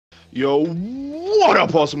Yo, what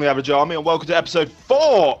up, awesome average army, and welcome to episode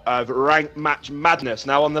 4 of Ranked Match Madness.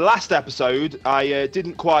 Now, on the last episode, I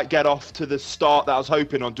didn't quite get off to the start that I was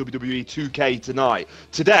hoping on WWE 2K tonight.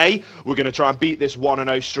 Today, we're going to try and beat this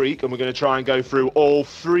 1-0 streak, and we're going to try and go through all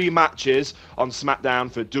 3 matches on SmackDown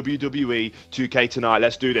for WWE 2K tonight.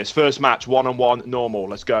 Let's do this. First match, 1-on-1, normal.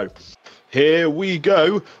 Let's go. Here we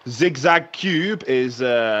go. Zigzag Cube is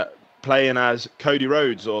playing as Cody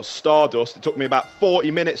Rhodes or Stardust. It took me about 40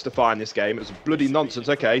 minutes to find this game. It was bloody nonsense.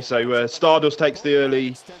 Okay, so Stardust takes the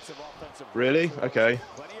early... Really? Okay.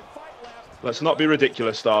 Let's not be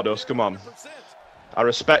ridiculous, Stardust. Come on. I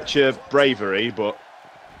respect your bravery, but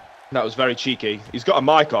that was very cheeky. He's got a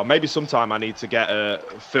mic on. Maybe sometime I need to get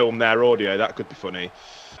film their audio. That could be funny.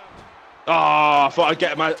 Oh, I thought I'd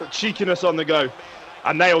get my cheekiness on the go.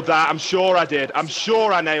 I nailed that. I'm sure I did. I'm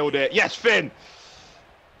sure I nailed it. Yes, Finn.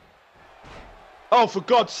 Oh, for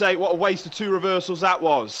God's sake, what a waste of 2 reversals that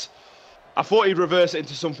was. I thought he'd reverse it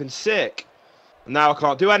into something sick. Now I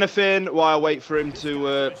can't do anything while I wait for him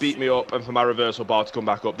to beat me up and for my reversal bar to come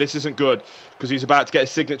back up. This isn't good because he's about to get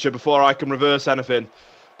his signature before I can reverse anything.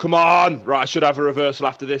 Come on. Right, I should have a reversal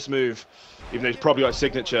after this move, even though he's probably got a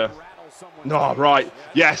signature. No, right.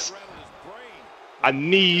 Yes. I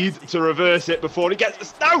need to reverse it before he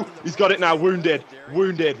gets... No! He's got it now. Wounded.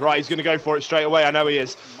 Wounded. Right, he's going to go for it straight away. I know he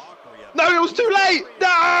is. No, it was too late!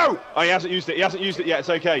 No! Oh, he hasn't used it. He hasn't used it yet. It's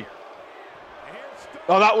okay.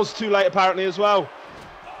 Oh, that was too late apparently as well.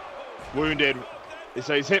 Wounded.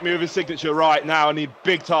 So he's hit me with his signature right now. I need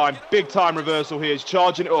big time reversal here. He's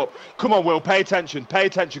charging it up. Come on, Will. Pay attention. Pay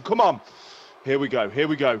attention. Come on. Here we go. Here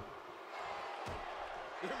we go.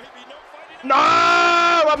 No!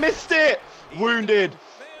 I missed it! Wounded.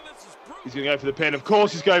 He's going to go for the pin. Of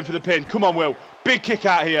course he's going for the pin. Come on, Will. Big kick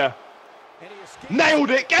out here. Nailed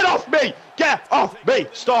it! Get off me! Get off me!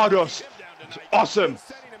 Stardust! It's awesome!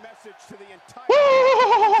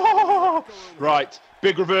 Woo! Right,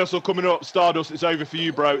 big reversal coming up. Stardust, it's over for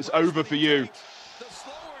you, bro. It's over for you.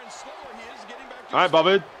 I ain't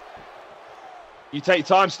bothered. You take your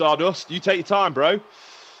time, Stardust. You take your time, bro.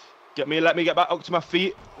 Let me get back up to my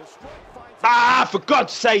feet. Ah, for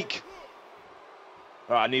God's sake!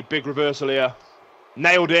 Alright, I need big reversal here.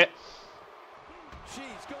 Nailed it.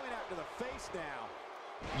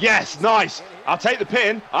 Yes, nice. I'll take the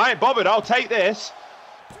pin. I ain't bothered. I'll take this.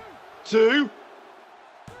 2.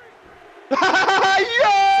 Yes!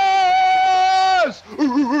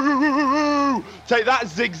 Ooh! Take that,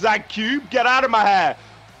 Zigzag Cube. Get out of my hair.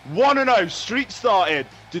 1-0. Streak started.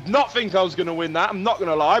 Did not think I was going to win that. I'm not going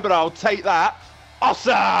to lie, but I'll take that.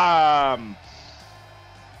 Awesome.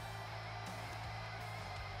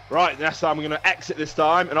 Right, next time I'm going to exit this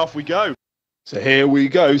time, and off we go. So here we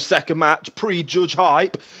go, second match, pre-judge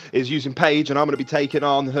hype is using Paige, and I'm going to be taking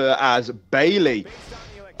on her as Bailey.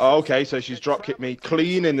 Okay, so she's drop-kicked me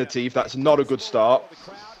clean in the teeth. That's not a good start.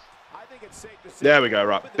 There we go,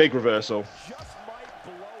 right, big reversal.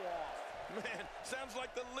 Sounds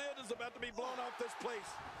like the lid is about to be blown off this place.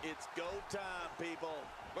 It's go time, people.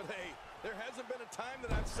 But hey, there hasn't been a time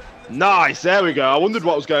that I've said this. Nice, there we go. I wondered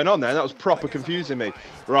what was going on there. That was proper confusing me.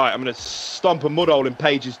 Right, I'm going to stomp a mud hole in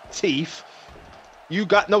Paige's teeth. You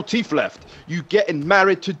got no teeth left. You getting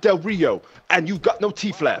married to Del Rio, and you got no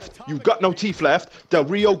teeth left. You got no teeth left. Del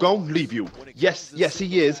Rio gon' leave you. Yes, yes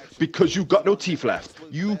he is, because you got no teeth left.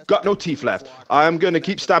 You got no teeth left. I'm gonna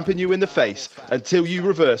keep stamping you in the face until you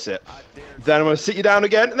reverse it. Then I'm gonna sit you down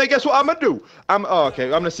again, and then guess what I'm gonna do? I'm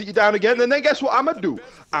gonna sit you down again, and then guess what I'm gonna do?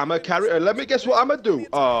 I'm gonna carry. Let me guess what I'm gonna do.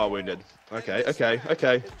 Oh, winded.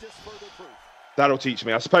 Okay. That'll teach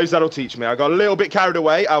me. I suppose that'll teach me. I got a little bit carried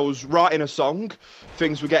away. I was writing a song.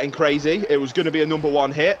 Things were getting crazy. It was going to be a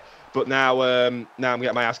 #1 hit, but now I'm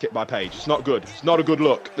getting my ass kicked by Paige. It's not good. It's not a good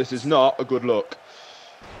look. This is not a good look.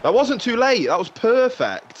 That wasn't too late. That was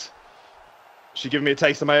perfect. She giving me a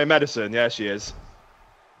taste of my own medicine. Yeah, she is.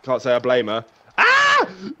 Can't say I blame her. Ah!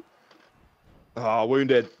 Oh,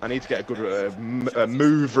 wounded. I need to get a good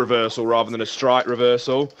move reversal rather than a strike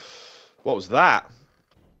reversal. What was that?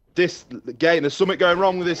 This game, there's something going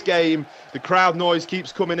wrong with this game. The crowd noise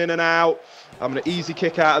keeps coming in and out. I'm going to easy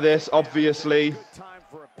kick out of this, obviously.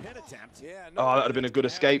 Oh, that would have been a good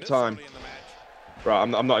escape time. Right,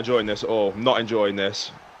 I'm not enjoying this at all. I'm not enjoying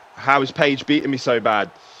this. How is Paige beating me so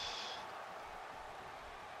bad?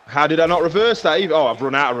 How did I not reverse that even? Oh, I've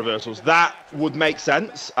run out of reversals. That would make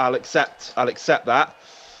sense. I'll accept that.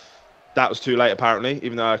 That was too late, apparently,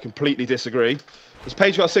 even though I completely disagree. Has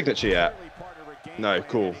Paige got a signature yet? No,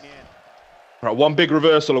 cool. Right, 1 big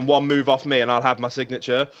reversal and 1 move off me, and I'll have my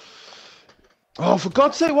signature. Oh, for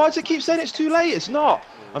God's sake, why does it keep saying it's too late? It's not.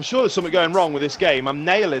 I'm sure there's something going wrong with this game. I'm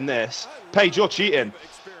nailing this. Paige, you're cheating.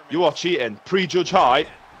 You are cheating. Prejudge height.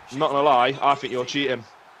 I'm not going to lie. I think you're cheating.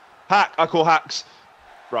 Hack. I call hacks.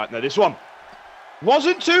 Right, now this one.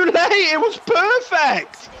 Wasn't too late. It was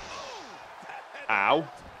perfect. Ow.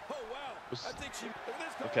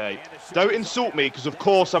 Okay. Don't insult me, because of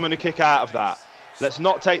course I'm going to kick out of that. Let's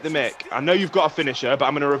not take the mick. I know you've got a finisher, but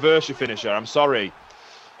I'm going to reverse your finisher. I'm sorry.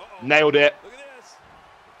 Nailed it.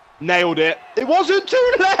 Nailed it. It wasn't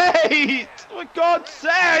too late. For God's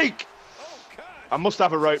sake. I must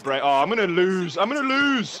have a rope break. Oh, I'm going to lose. I'm going to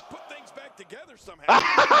lose.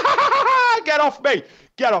 Get off me.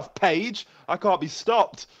 Get off, Paige. I can't be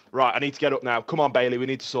stopped. Right, I need to get up now. Come on, Bailey. We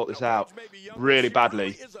need to sort this out really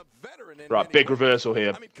badly. Right, big reversal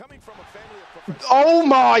here. Oh,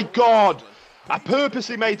 my God. I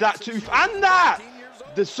purposely made that too... And that!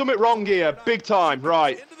 There's something wrong here. Big time.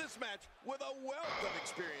 Right.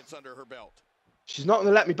 She's not going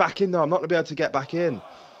to let me back in, though. I'm not going to be able to get back in.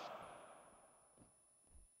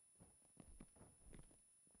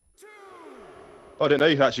 Oh, I didn't know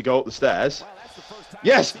you could actually go up the stairs.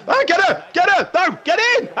 Yes! Oh, get her! Get her! No! Get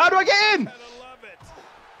in! How do I get in?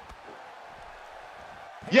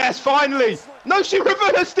 Yes, finally! No, she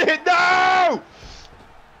reversed it! No!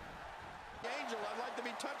 Angel, I'd like to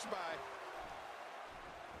be touched by.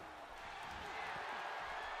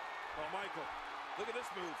 Oh, Michael, look at this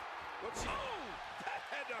move. What's... Oh, that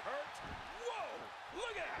had to hurt. Whoa,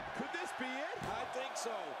 look at it. Could this be it? I think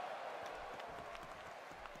so.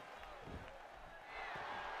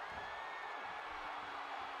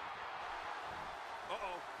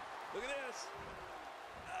 Uh-oh, look at this.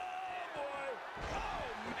 Oh, boy. Oh,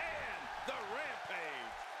 man, the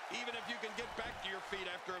rampage. Even if you can get back to your feet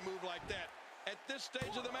after a move like that, at this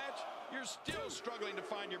stage of the match, you're still struggling to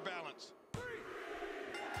find your balance.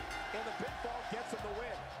 And the pinfall gets him the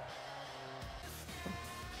win.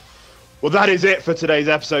 Well, that is it for today's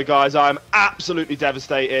episode, guys. I'm absolutely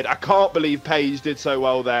devastated. I can't believe Paige did so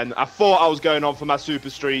well then. I thought I was going on for my super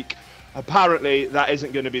streak. Apparently, that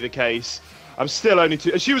isn't going to be the case. I'm still only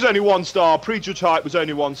two. She was only 1 star. Prejudge height was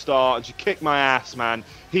only 1 star. And she kicked my ass, man.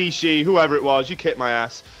 He, she, whoever it was, you kicked my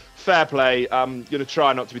ass. Fair play. I'm going to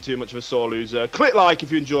try not to be too much of a sore loser. Click like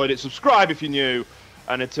if you enjoyed it. Subscribe if you're new.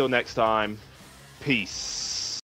 And until next time, peace.